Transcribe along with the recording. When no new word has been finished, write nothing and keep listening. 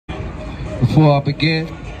Before I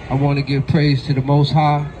begin, I want to give praise to the Most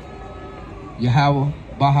High, Yahweh,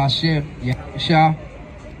 Bahashem, Yahshua,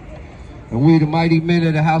 and we the mighty men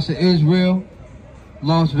of the house of Israel,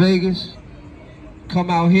 Las Vegas, come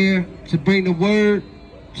out here to bring the word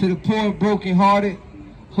to the poor and brokenhearted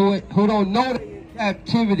who don't know they're in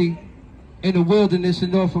captivity in the wilderness in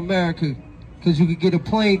North America, because you could get a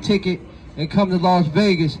plane ticket and come to Las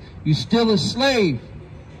Vegas. You're still a slave.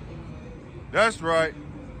 That's right.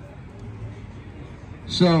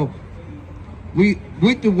 So,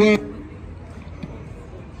 with the word,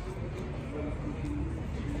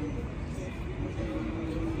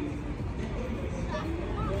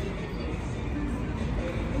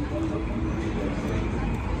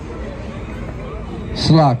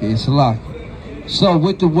 Salaki. So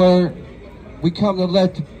with the word, we come to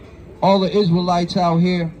let all the Israelites out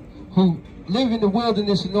here who live in the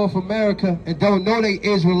wilderness in North America and don't know they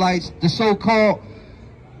Israelites, the so-called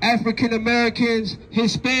African Americans,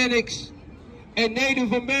 Hispanics, and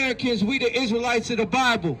Native Americans, we the Israelites of the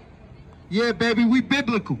Bible. Yeah, baby, we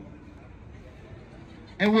biblical.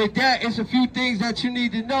 And with that, it's a few things that you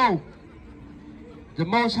need to know. The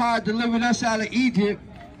Most High delivered us out of Egypt,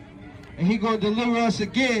 and He gonna deliver us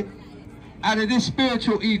again out of this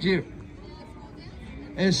spiritual Egypt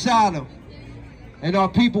and Sodom. And our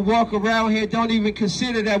people walk around here don't even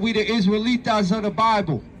consider that we the Israelites of the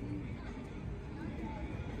Bible.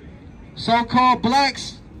 So-called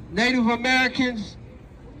blacks, Native Americans,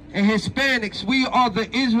 and Hispanics, we are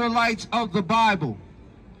the Israelites of the Bible.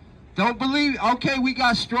 Don't believe, okay, we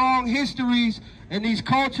got strong histories in these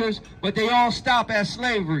cultures, but they all stop at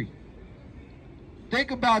slavery.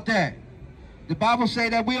 Think about that. The Bible say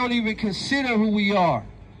that we don't even consider who we are.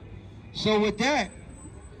 So with that,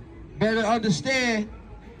 better understand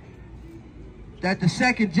that the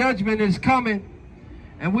second judgment is coming,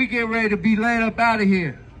 and we get ready to be led up out of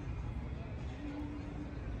here.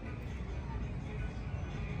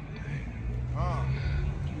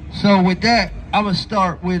 So with that, I'm gonna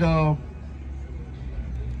start with all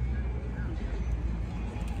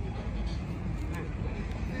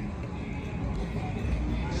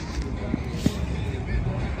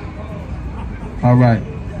right.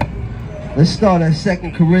 Let's start at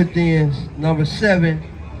 2 Corinthians number 7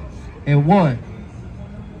 and 1.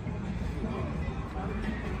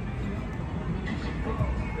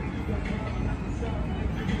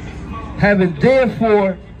 Having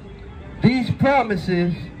therefore these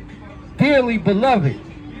promises, dearly beloved,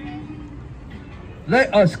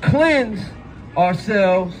 let us cleanse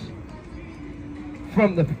ourselves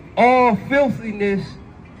from all filthiness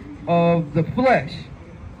of the flesh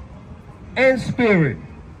and spirit,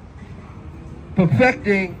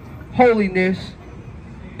 perfecting holiness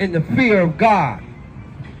in the fear of God.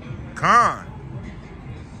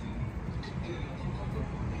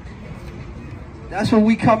 That's what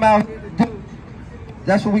we come out here to do.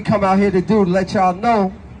 That's what we come out here to do, to let y'all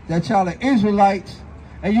know that y'all are Israelites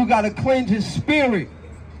and you got to cleanse your spirit,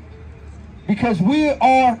 because we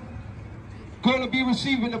are going to be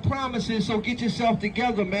receiving the promises. So get yourself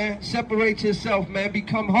together, man. Separate yourself, man.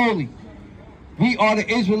 Become holy. We are the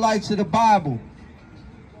Israelites of the Bible.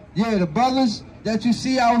 Yeah, the brothers that you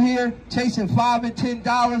see out here chasing $5 and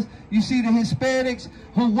 $10. You see the Hispanics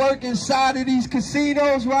who work inside of these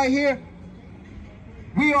casinos right here.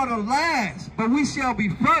 We are the last, but we shall be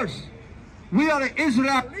first. We are the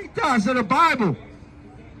Israelites of the Bible.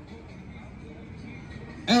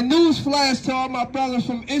 And newsflash to all my brothers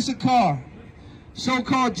from Issachar.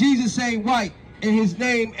 So-called Jesus ain't white, and his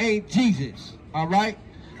name ain't Jesus. All right?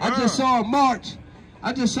 I just saw a march.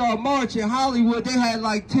 In Hollywood. They had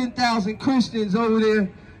like 10,000 Christians over there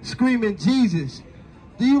screaming Jesus.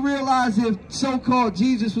 Do you realize if so-called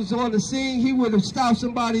Jesus was on the scene, he would have stopped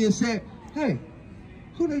somebody and said, hey,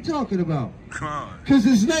 who they talking about? Because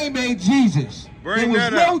his name ain't Jesus. There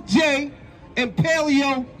was no J in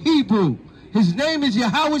Paleo Hebrew. His name is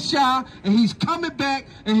Yahweh, and he's coming back,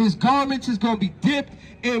 and his garments is going to be dipped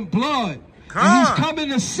in blood. And he's coming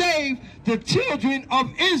to save the children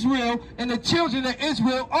of Israel, and the children of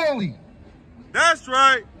Israel only. That's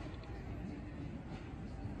right.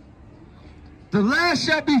 The last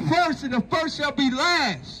shall be first, and the first shall be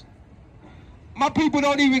last. My people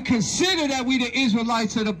don't even consider that we the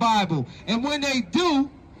Israelites of the Bible. And when they do,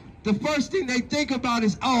 the first thing they think about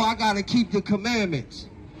is, oh, I got to keep the commandments.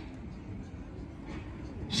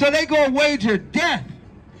 So they go wager death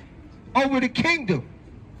over the kingdom.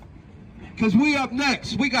 Because we up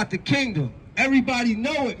next. We got the kingdom. Everybody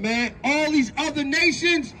know it, man. All these other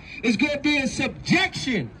nations is going to be in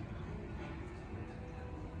subjection.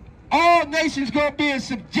 All nations going to be in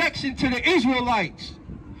subjection to the Israelites.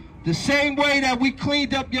 The same way that we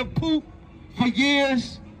cleaned up your poop for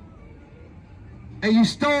years, and you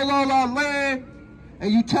stole all our land,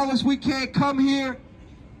 and you tell us we can't come here,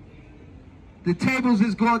 the tables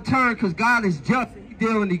is going to turn, because God is just. He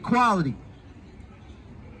deals in equality.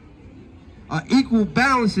 An equal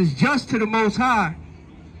balance is just to the Most High.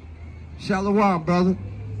 Shalom, brother.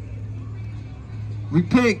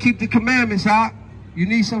 Repent, keep the commandments out. You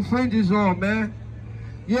need some fringes on, man.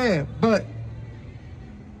 Yeah, but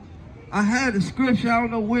I had a scripture. I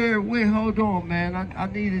don't know where. Hold on, man. I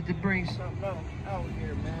needed to bring something out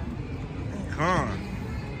here, man. Con.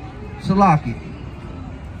 Salaki.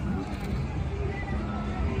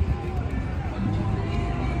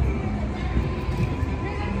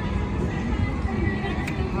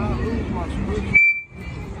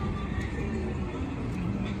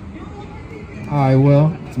 All right,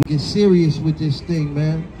 well, we get serious with this thing,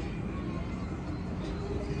 man.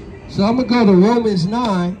 So I'm going to go to Romans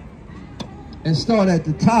 9 and start at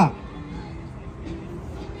the top.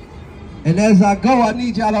 And as I go, I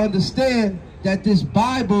need y'all to understand that this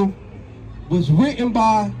Bible was written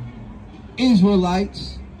by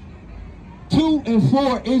Israelites, to and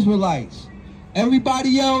for Israelites.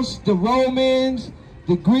 Everybody else, the Romans,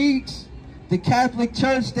 the Greeks, the Catholic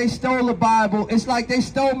Church, they stole the Bible. It's like they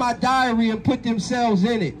stole my diary and put themselves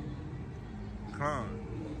in it.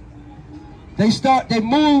 They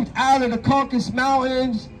moved out of the Caucasus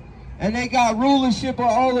Mountains and they got rulership of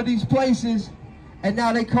all of these places, and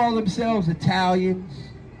now they call themselves Italians.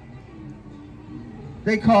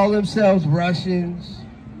 They call themselves Russians.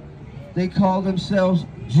 They call themselves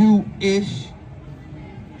Jewish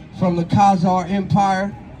from the Khazar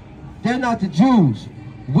Empire. They're not the Jews.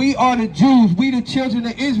 We are the Jews. We the children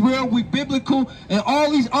of Israel. We biblical. And all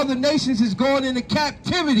these other nations is going into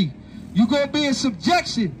captivity. You're going to be in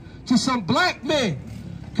subjection to some black men.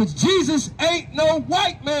 Because Jesus ain't no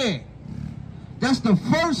white man. That's the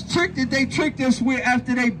first trick that they tricked us with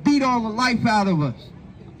after they beat all the life out of us.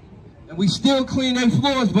 And we still clean their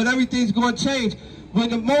floors, but everything's going to change. When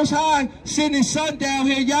the Most High send his son down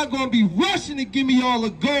here, y'all going to be rushing to give me all the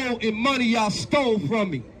gold and money y'all stole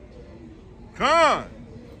from me. Con.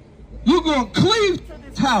 You're going to cleave to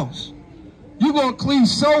this house. You're going to cleave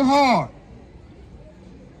so hard.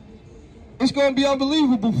 It's going to be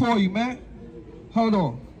unbelievable for you, man. Hold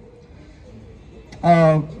on.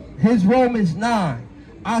 Here's Romans 9.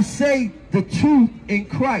 I say the truth in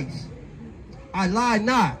Christ. I lie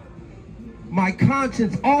not. My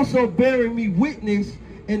conscience also bearing me witness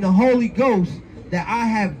in the Holy Ghost that I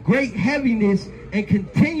have great heaviness and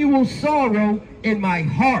continual sorrow in my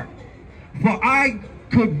heart. For I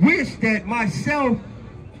could wish that myself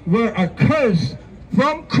were accursed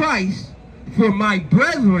from Christ for my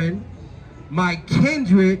brethren, my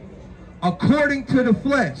kindred, according to the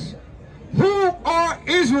flesh. Who are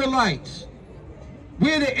Israelites?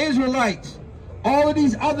 We're the Israelites. All of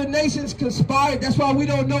these other nations conspired. That's why we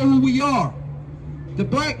don't know who we are. The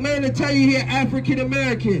black man will tell you here, African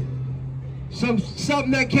American.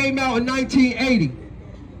 Something that came out in 1980.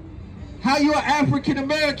 How you an African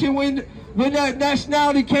American when that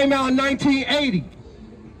nationality came out in 1980?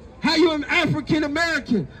 How you an African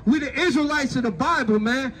American? We the Israelites of the Bible,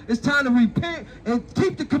 man. It's time to repent and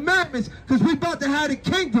keep the commandments, because we about to have the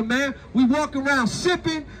kingdom, man. We walk around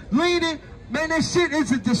sipping, leaning. Man, that shit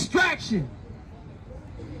is a distraction.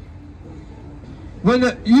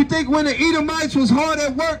 You think when the Edomites was hard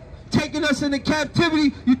at work, taking us into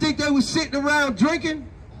captivity, you think they was sitting around drinking?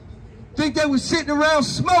 Think they was sitting around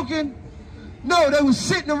smoking? No, they was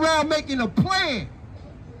sitting around making a plan.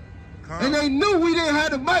 And they knew we didn't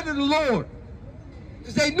have the might of the Lord.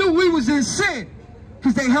 Because they knew we was in sin.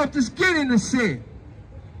 Because they helped us get into sin.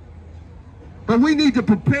 But we need to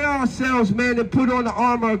prepare ourselves, man, and put on the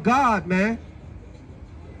armor of God, man.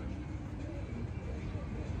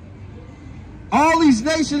 All these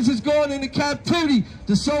nations is going into captivity.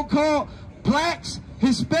 The so-called blacks,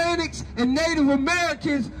 Hispanics, and Native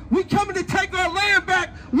Americans, we coming to take our land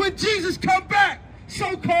back when Jesus come back.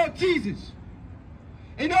 So-called Jesus.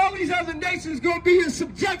 And all these other nations going to be in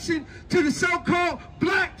subjection to the so-called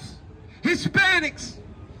blacks, Hispanics,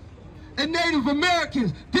 and Native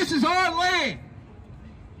Americans. This is our land.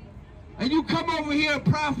 And you come over here and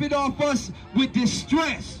profit off us with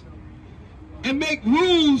distress and make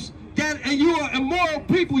rules that, and you are immoral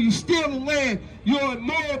people. You steal the land. You're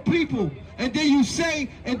immoral people. And then you say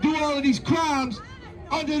and do all of these crimes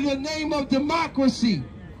under the name of democracy.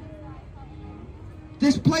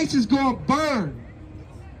 This place is going to burn.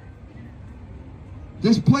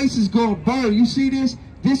 This place is going to burn. You see this?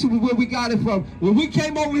 This is where we got it from. When we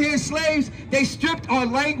came over here as slaves, they stripped our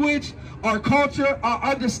language, our culture, our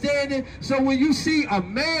understanding. So when you see a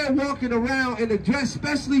man walking around in a dress,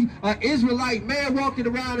 especially an Israelite man walking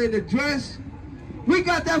around in a dress, we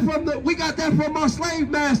got that from our slave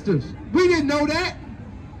masters. We didn't know that.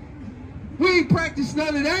 We ain't practiced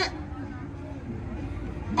none of that.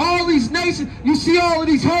 All these nations, you see all of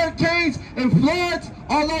these hurricanes and floods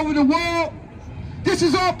all over the world. This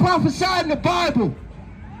is all prophesied in the Bible.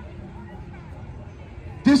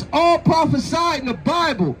 This all prophesied in the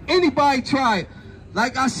Bible. Anybody try it.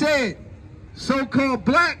 Like I said, so-called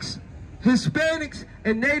blacks, Hispanics,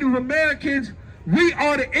 and Native Americans, we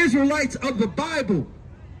are the Israelites of the Bible.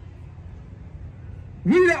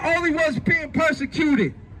 We the only ones being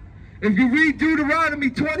persecuted. If you read Deuteronomy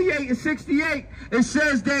 28 and 68, it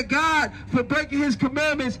says that God, for breaking his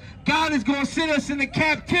commandments, God is going to send us into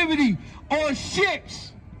captivity on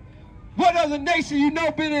ships. What other nation you know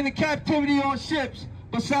been in captivity on ships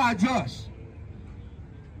besides us?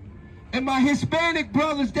 And my Hispanic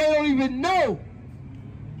brothers, they don't even know.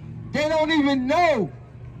 They don't even know.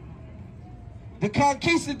 The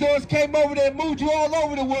conquistadors came over there and moved you all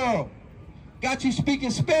over the world. Got you speaking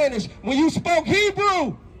Spanish when you spoke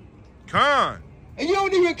Hebrew. Con. And you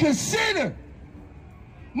don't even consider.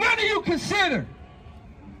 None of you consider.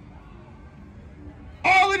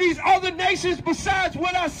 All of these other nations besides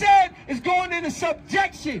what I said is going into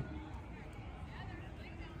subjection.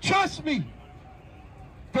 Trust me.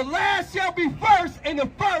 The last shall be first and the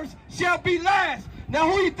first shall be last.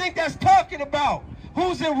 Now who you think that's talking about?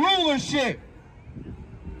 Who's in rulership?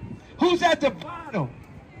 Who's at the bottom?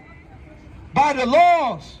 By the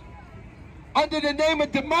laws. Under the name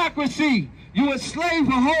of democracy, you enslave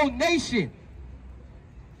a whole nation.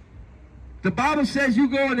 The Bible says you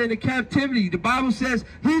going into captivity. The Bible says,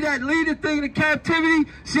 he that leadeth thee into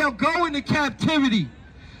captivity shall go into captivity.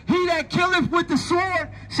 He that killeth with the sword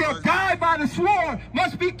shall die by the sword,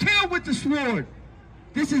 must be killed with the sword.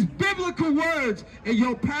 This is biblical words, and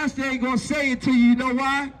your pastor ain't going to say it to you. You know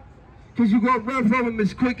why? Because you're going to run from him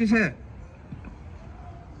as quick as heck.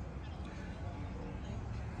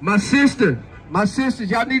 My sisters,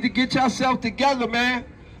 y'all need to get yourself together, man.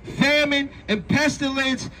 Famine and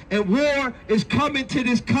pestilence and war is coming to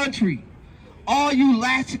this country. All you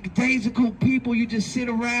lackadaisical people, you just sit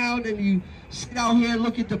around and you sit out here and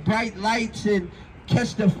look at the bright lights and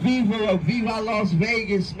catch the fever of Viva Las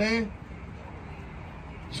Vegas, man.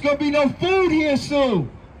 There's going to be no food here soon.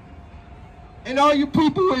 And all you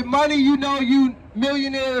people with money, you know, you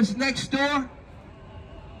millionaires next door,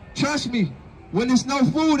 trust me, when there's no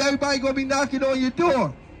food, everybody gonna be knocking on your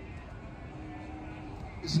door.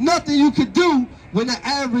 There's nothing you can do when the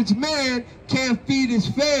average man can't feed his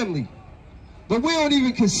family. But we don't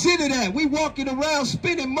even consider that. We walking around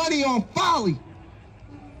spending money on folly.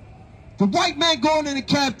 The white man going into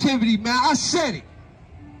captivity, man, I said it.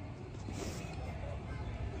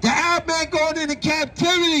 The Arab man going into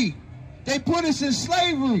captivity. They put us in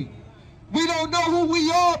slavery. We don't know who we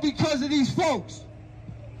are because of these folks.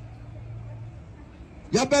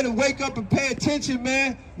 Y'all better wake up and pay attention,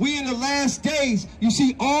 man. We in the last days. You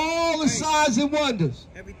see all the signs and wonders.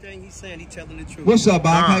 Everything he's saying, he's telling the truth. What's up,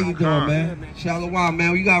 Bob? How you doing, man? Shalom,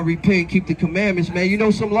 man. You gotta repent and keep the commandments, man. You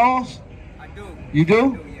know some laws? I do. You do?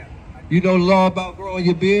 I do, yeah. You know the law about growing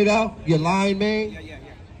your beard out? Your line, man? Yeah.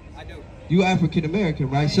 I do. You African American,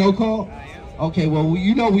 right? So-called? I am. Okay, well,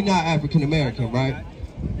 you know we not African American, right?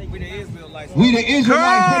 We the Israelites. We the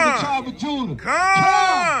Israelites from the tribe of Judah.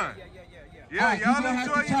 Come! Yeah, Right, y'all you gonna have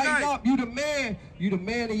enjoy to your tighten night. up. You the man. You the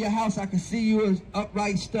man in your house. I can see you as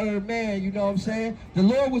upright, stern man. You know what I'm saying? The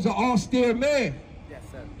Lord was an austere man. Yes,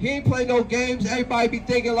 sir. He ain't play no games. Everybody be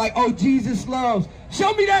thinking like, oh, Jesus loves.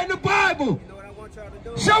 Show me that in the Bible. You know what I want y'all to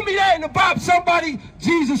do? Show me that in the Bible. Somebody,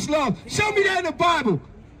 Jesus loves. Show me that in the Bible.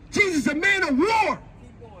 Jesus a man of war.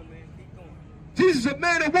 Keep going, man. Keep going. Jesus a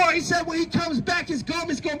man of war. He said when he comes back, his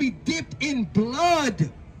garment's going to be dipped in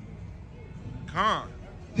blood. Come.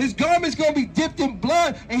 His garment's going to be dipped in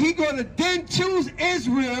blood, and he's going to then choose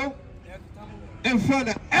Israel in front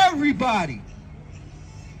of everybody.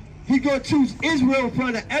 He's going to choose Israel in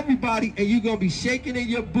front of everybody, and you're going to be shaking in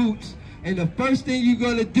your boots. And the first thing you're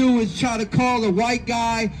going to do is try to call a white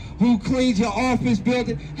guy who cleans your office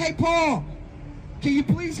building. Hey, Paul, can you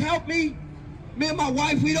please help me? Me and my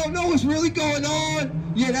wife, we don't know what's really going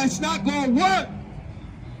on. Yeah, that's not going to work.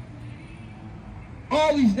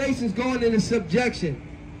 All these nations going into subjection.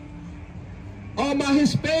 All my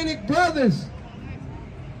Hispanic brothers,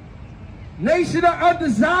 nation are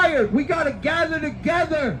undesired. We got to gather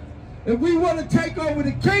together if we want to take over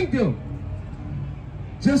the kingdom.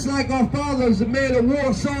 Just like our father was a man of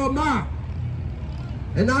war, so am I.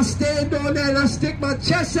 And I stand on that and I stick my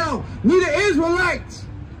chest out. We the Israelites.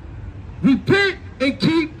 Repent and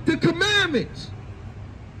keep the commandments.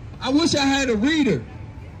 I wish I had a reader.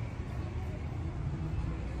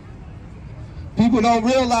 People don't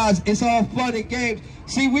realize it's all fun and games.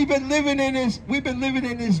 See, we've been living in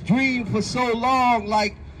this dream for so long,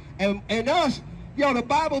 like, and us, yo, the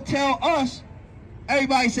Bible tell us,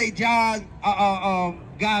 everybody say God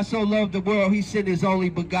so loved the world, he sent his only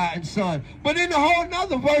begotten son. But in the whole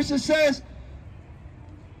nother verse it says,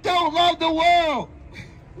 don't love the world.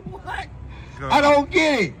 What? I don't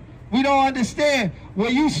get it. We don't understand.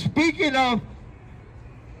 When you speaking of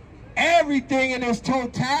everything in its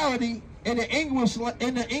totality, in the English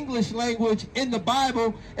language, in the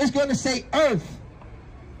Bible, it's going to say earth.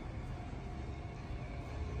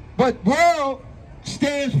 But world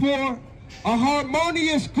stands for a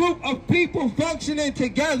harmonious group of people functioning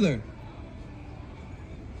together.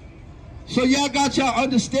 So y'all got your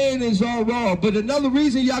understandings all wrong. But another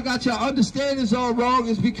reason y'all got your understandings all wrong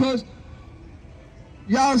is because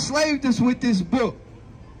y'all enslaved us with this book.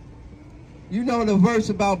 You know the verse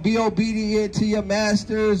about be obedient to your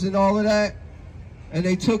masters and all of that. And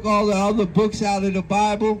they took all the other books out of the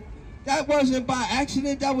Bible. That wasn't by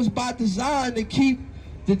accident. That was by design to keep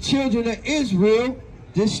the children of Israel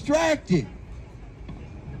distracted.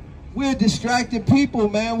 We're distracted people,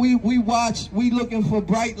 man. We looking for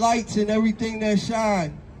bright lights and everything that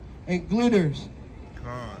shine and glitters.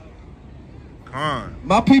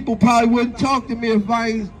 My people probably wouldn't talk to me if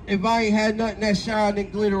I ain't had nothing that shine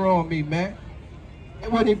and glitter on me, man. They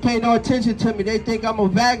wouldn't even pay no attention to me. They think I'm a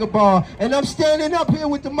vagabond. And I'm standing up here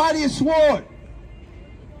with the mightiest sword.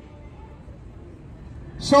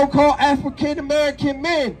 So-called African-American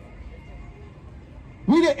men.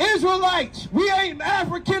 We the Israelites. We ain't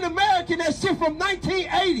African-American. That shit from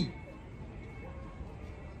 1980.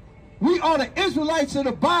 We are the Israelites of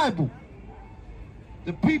the Bible.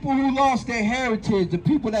 The people who lost their heritage, the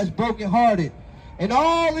people that's brokenhearted. And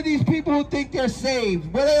all of these people who think they're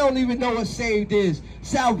saved, well, they don't even know what saved is.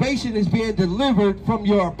 Salvation is being delivered from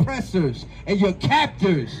your oppressors and your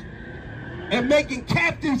captors. And making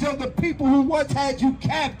captives of the people who once had you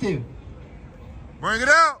captive. Bring it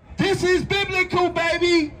out. This is biblical,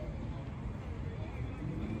 baby.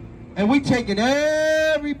 And we taking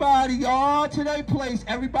everybody all to their place.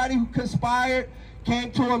 Everybody who conspired,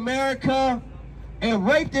 came to America, and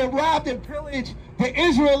raped and robbed and pillaged the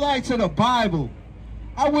Israelites of the Bible.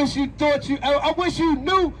 I wish you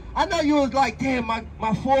knew. I know you was like, damn,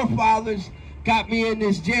 my forefathers got me in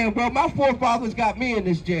this jam. Bro, my forefathers got me in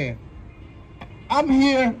this jam. I'm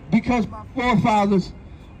here because my forefathers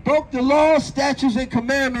broke the laws, statutes, and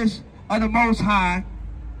commandments of the Most High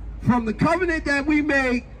from the covenant that we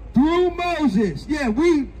made through Moses. Yeah,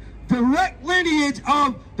 we direct lineage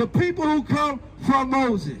of the people who come from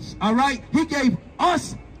Moses, all right? He gave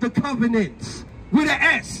us the covenants with an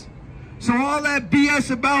S. So all that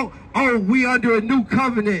BS about, oh, we under a new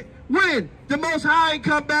covenant. When? The Most High ain't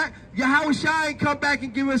come back. H.O.I ain't come back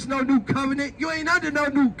and give us no new covenant. You ain't under no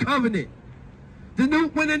new covenant.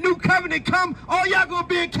 When the new covenant come, all y'all gonna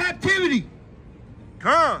be in captivity.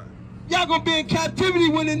 Come. Y'all gonna be in captivity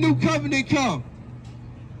when the new covenant come.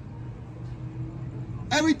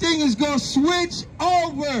 Everything is gonna switch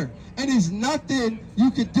over. And there's nothing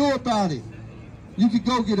you can do about it. You could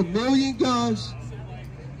go get 1,000,000 guns.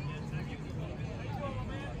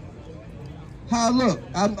 How I look?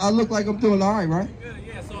 I look like I'm doing all right? Good,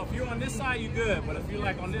 yeah. So if you're on this side, you're good. But if you're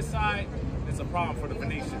like on this side, it's a problem for the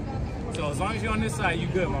Phoenician. So as long as you're on this side, you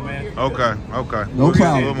good, my man. Okay. No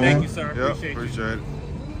problem. Thank you, sir. Yep, appreciate it.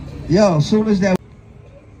 Yo, as soon as that.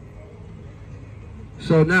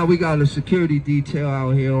 So now we got a security detail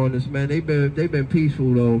out here on this, man. They've been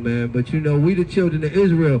peaceful though, man. But you know, we the children of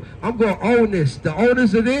Israel. I'm gonna own this. The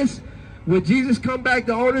owners of this, when Jesus come back,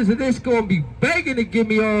 the owners of this gonna be begging to give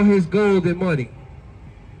me all his gold and money.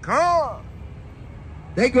 Come.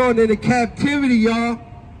 They going into captivity, y'all.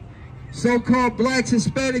 So-called blacks,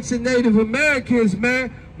 Hispanics, and Native Americans,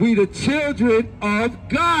 man. We the children of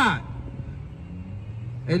God.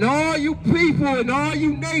 And all you people and all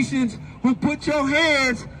you nations who put your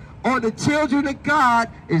hands on the children of God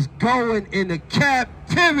is going into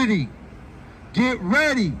captivity. Get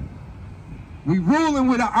ready. We ruling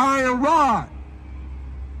with an iron rod.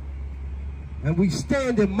 And we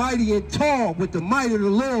standing mighty and tall with the might of the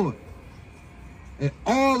Lord. And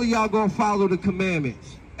all of y'all gonna follow the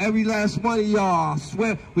commandments. Every last one of y'all, I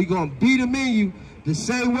swear, we gonna beat them in you. The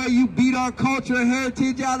same way you beat our culture and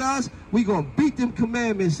heritage out of us, we gonna beat them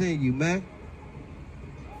commandments in you, man.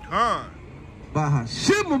 Come. By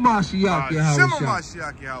Hashem Mashiach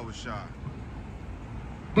Yahweh.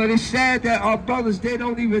 But it's sad that our brothers, they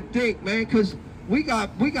don't even think, man, because we got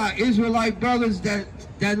Israelite brothers that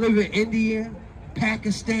live in India,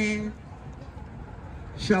 Pakistan.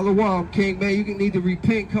 Shalom, King, man. You can need to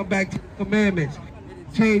repent, come back to the commandments.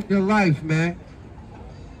 Change your life, man.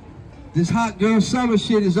 This hot girl summer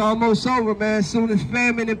shit is almost over, man. As soon as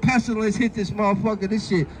famine and pestilence hit this motherfucker, this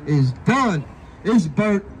shit is done. It's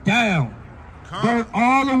burnt down. Burnt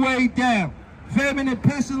all the way down. Famine and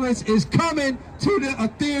pestilence is coming to a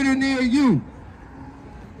theater near you.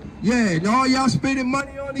 Yeah, and all y'all spending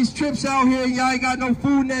money on these trips out here, and y'all ain't got no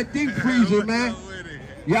food in that deep freezer, man.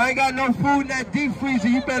 Y'all ain't got no food in that deep freezer.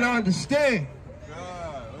 You better understand.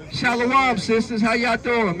 Shalom, sisters. How y'all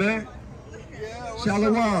doing, man?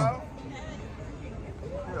 Shalom.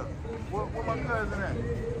 Where my cousin at?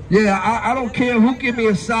 Yeah, I don't care who give me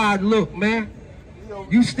a side look, man.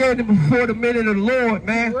 You standing before the men of the Lord,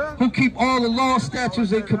 man, who keep all the law,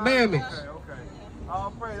 statutes, and commandments.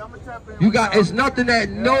 You got, it's nothing that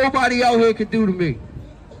nobody out here can do to me.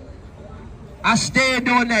 I stand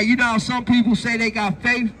on that. You know how some people say they got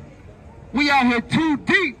faith? We out here too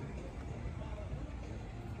deep.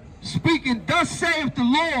 Speaking, thus saith the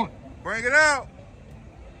Lord. Bring it out.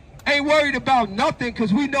 Ain't worried about nothing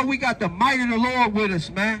because we know we got the might of the Lord with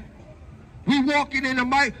us, man. We walking in the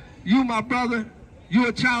might. You, my brother, you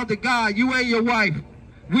a child of God. You and your wife.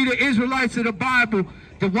 We the Israelites of the Bible.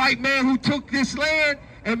 The white man who took this land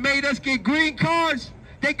and made us get green cards,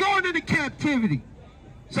 they going into captivity.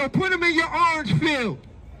 So put them in your orange field.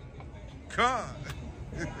 Come.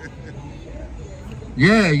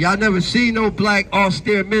 Yeah, y'all never seen no black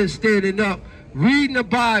austere men standing up, reading the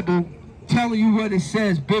Bible, telling you what it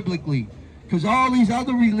says biblically. Because all these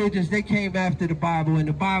other religions, they came after the Bible, and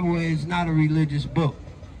the Bible is not a religious book.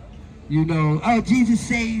 You know, oh, Jesus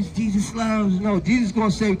saves, Jesus loves. No, Jesus is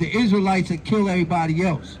going to save the Israelites and kill everybody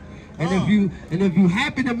else. And if you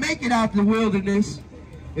happen to make it out the wilderness,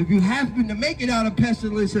 if you happen to make it out of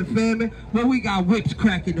pestilence and famine, well, we got whips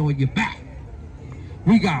cracking on your back.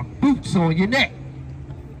 We got boots on your neck.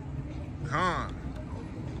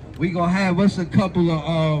 We gonna have us a couple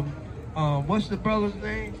of what's the brother's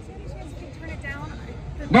name?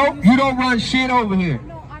 No, you don't run shit over here.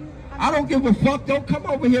 I don't give a fuck. Don't come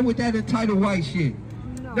over here with that entitled white shit.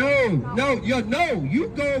 No, you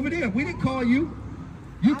go over there. We didn't call you.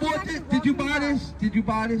 You bought this? Did you buy this? Did you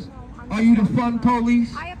buy this? Are you the fun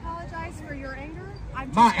police? I apologize for your anger.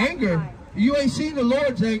 My anger? You ain't seen the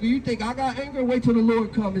Lord's anger. You think I got anger? Wait till the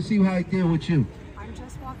Lord come and see how he deal with you. I'm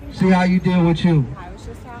just walking. See how you deal with you. I was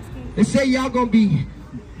just asking. They say y'all gonna be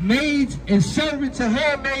maids and servants and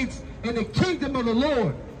handmaids in the kingdom of the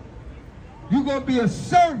Lord. You're gonna be a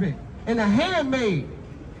servant and a handmaid.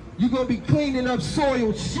 You're gonna be cleaning up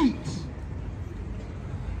soiled sheets.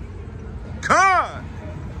 Come.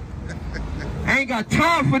 I ain't got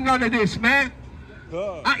time for none of this, man.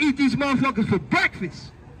 I eat these motherfuckers for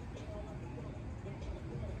breakfast.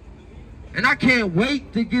 And I can't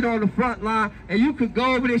wait to get on the front line. And you could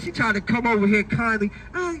go over there. She tried to come over here kindly.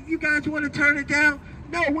 Oh, you guys want to turn it down?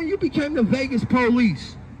 No, when you became the Vegas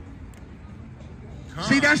police.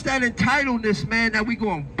 See, that's that entitledness, man, that we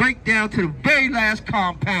going to break down to the very last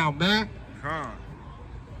compound, man.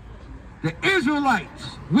 The Israelites,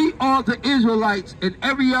 we are the Israelites, and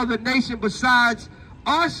every other nation besides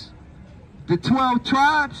us, the 12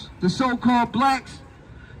 tribes, the so-called blacks,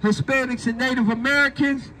 Hispanics, and Native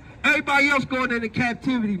Americans, everybody else going into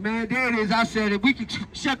captivity, man. There it is. I said it. We can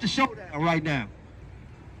shut the show down right now.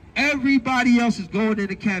 Everybody else is going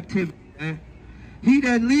into captivity, man. He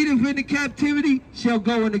that leadeth into captivity shall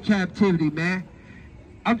go into captivity, man.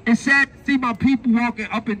 It's sad to see my people walking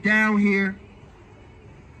up and down here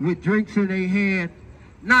with drinks in their hand,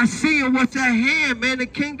 not seeing what's at hand, man. The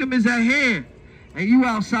kingdom is at hand. And you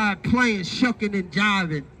outside playing, shucking and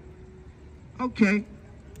jiving. Okay.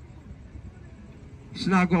 It's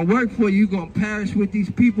not going to work for you. You're going to perish with these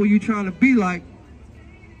people you're trying to be like.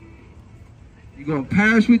 You're going to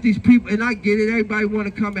perish with these people. And I get it. Everybody want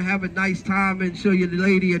to come and have a nice time and show your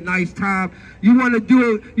lady a nice time. You want to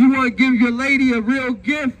do it. You want to give your lady a real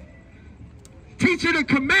gift. Teach her the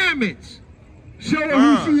commandments. Show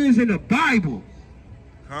her who she is in the Bible.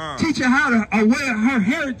 Teach her how to aware her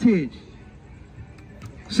heritage.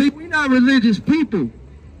 See, we're not religious people.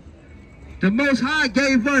 The Most High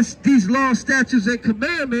gave us these laws, statutes, and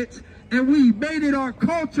commandments, and we made it our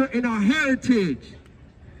culture and our heritage.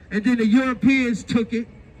 And then the Europeans took it.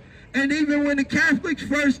 And even when the Catholics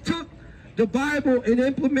first took the Bible and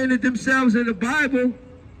implemented themselves in the Bible,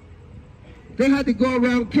 they had to go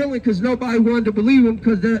around killing because nobody wanted to believe them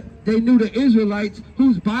because they knew the Israelites,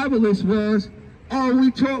 whose Bible this was, all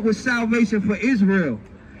we taught was salvation for Israel.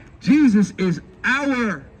 Jesus is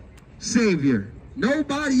our Savior.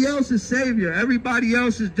 Nobody else is Savior. Everybody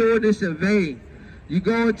else is doing this in vain. You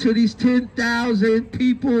go into these 10,000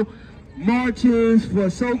 people marches for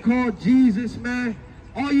so-called Jesus, man.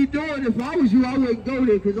 All you doing, if I was you, I wouldn't go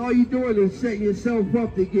there, because all you doing is setting yourself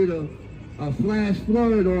up to get a flash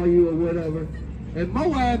flood on you or whatever. And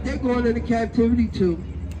Moab, they're going into captivity too.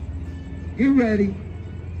 Get ready.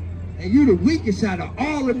 And you the weakest out of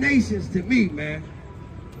all the nations to me, man.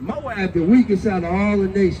 Moab the weakest out of all the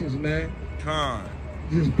nations, man. Con.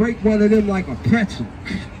 Just break one of them like a pretzel.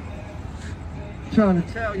 Trying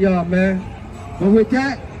to tell y'all, man. But with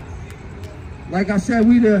that, like I said,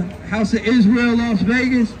 we the House of Israel, Las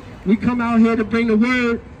Vegas. We come out here to bring the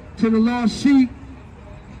word to the lost sheep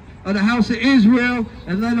of the House of Israel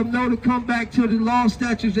and let them know to come back to the law,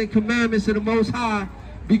 statutes, and commandments of the Most High,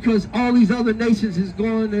 because all these other nations is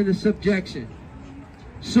going into subjection.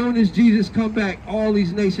 Soon as Jesus come back, all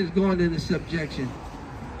these nations going into subjection.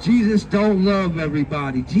 Jesus don't love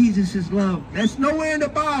everybody. Jesus is love. That's nowhere in the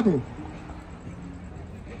Bible.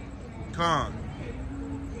 Con.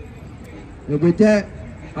 And with that,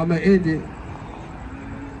 I'm going to end it.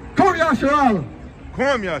 Kom Yasharala.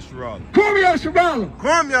 Kwam Yasharala. Kom Yasharala.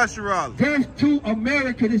 Kwam Yasharala. There's to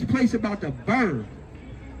America, this place about to burn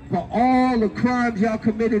for all the crimes y'all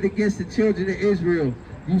committed against the children of Israel.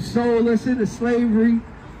 You sold us into slavery,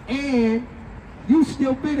 and you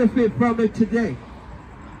still benefit from it today.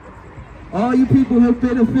 All you people who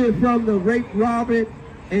benefit from the rape, robbing,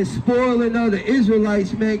 and spoiling of the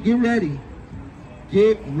Israelites, man, get ready.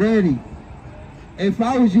 Get ready. If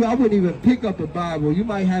I was you, I wouldn't even pick up a Bible. You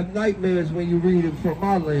might have nightmares when you read it from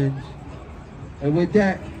my lens. And with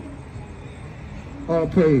that, all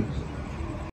praise.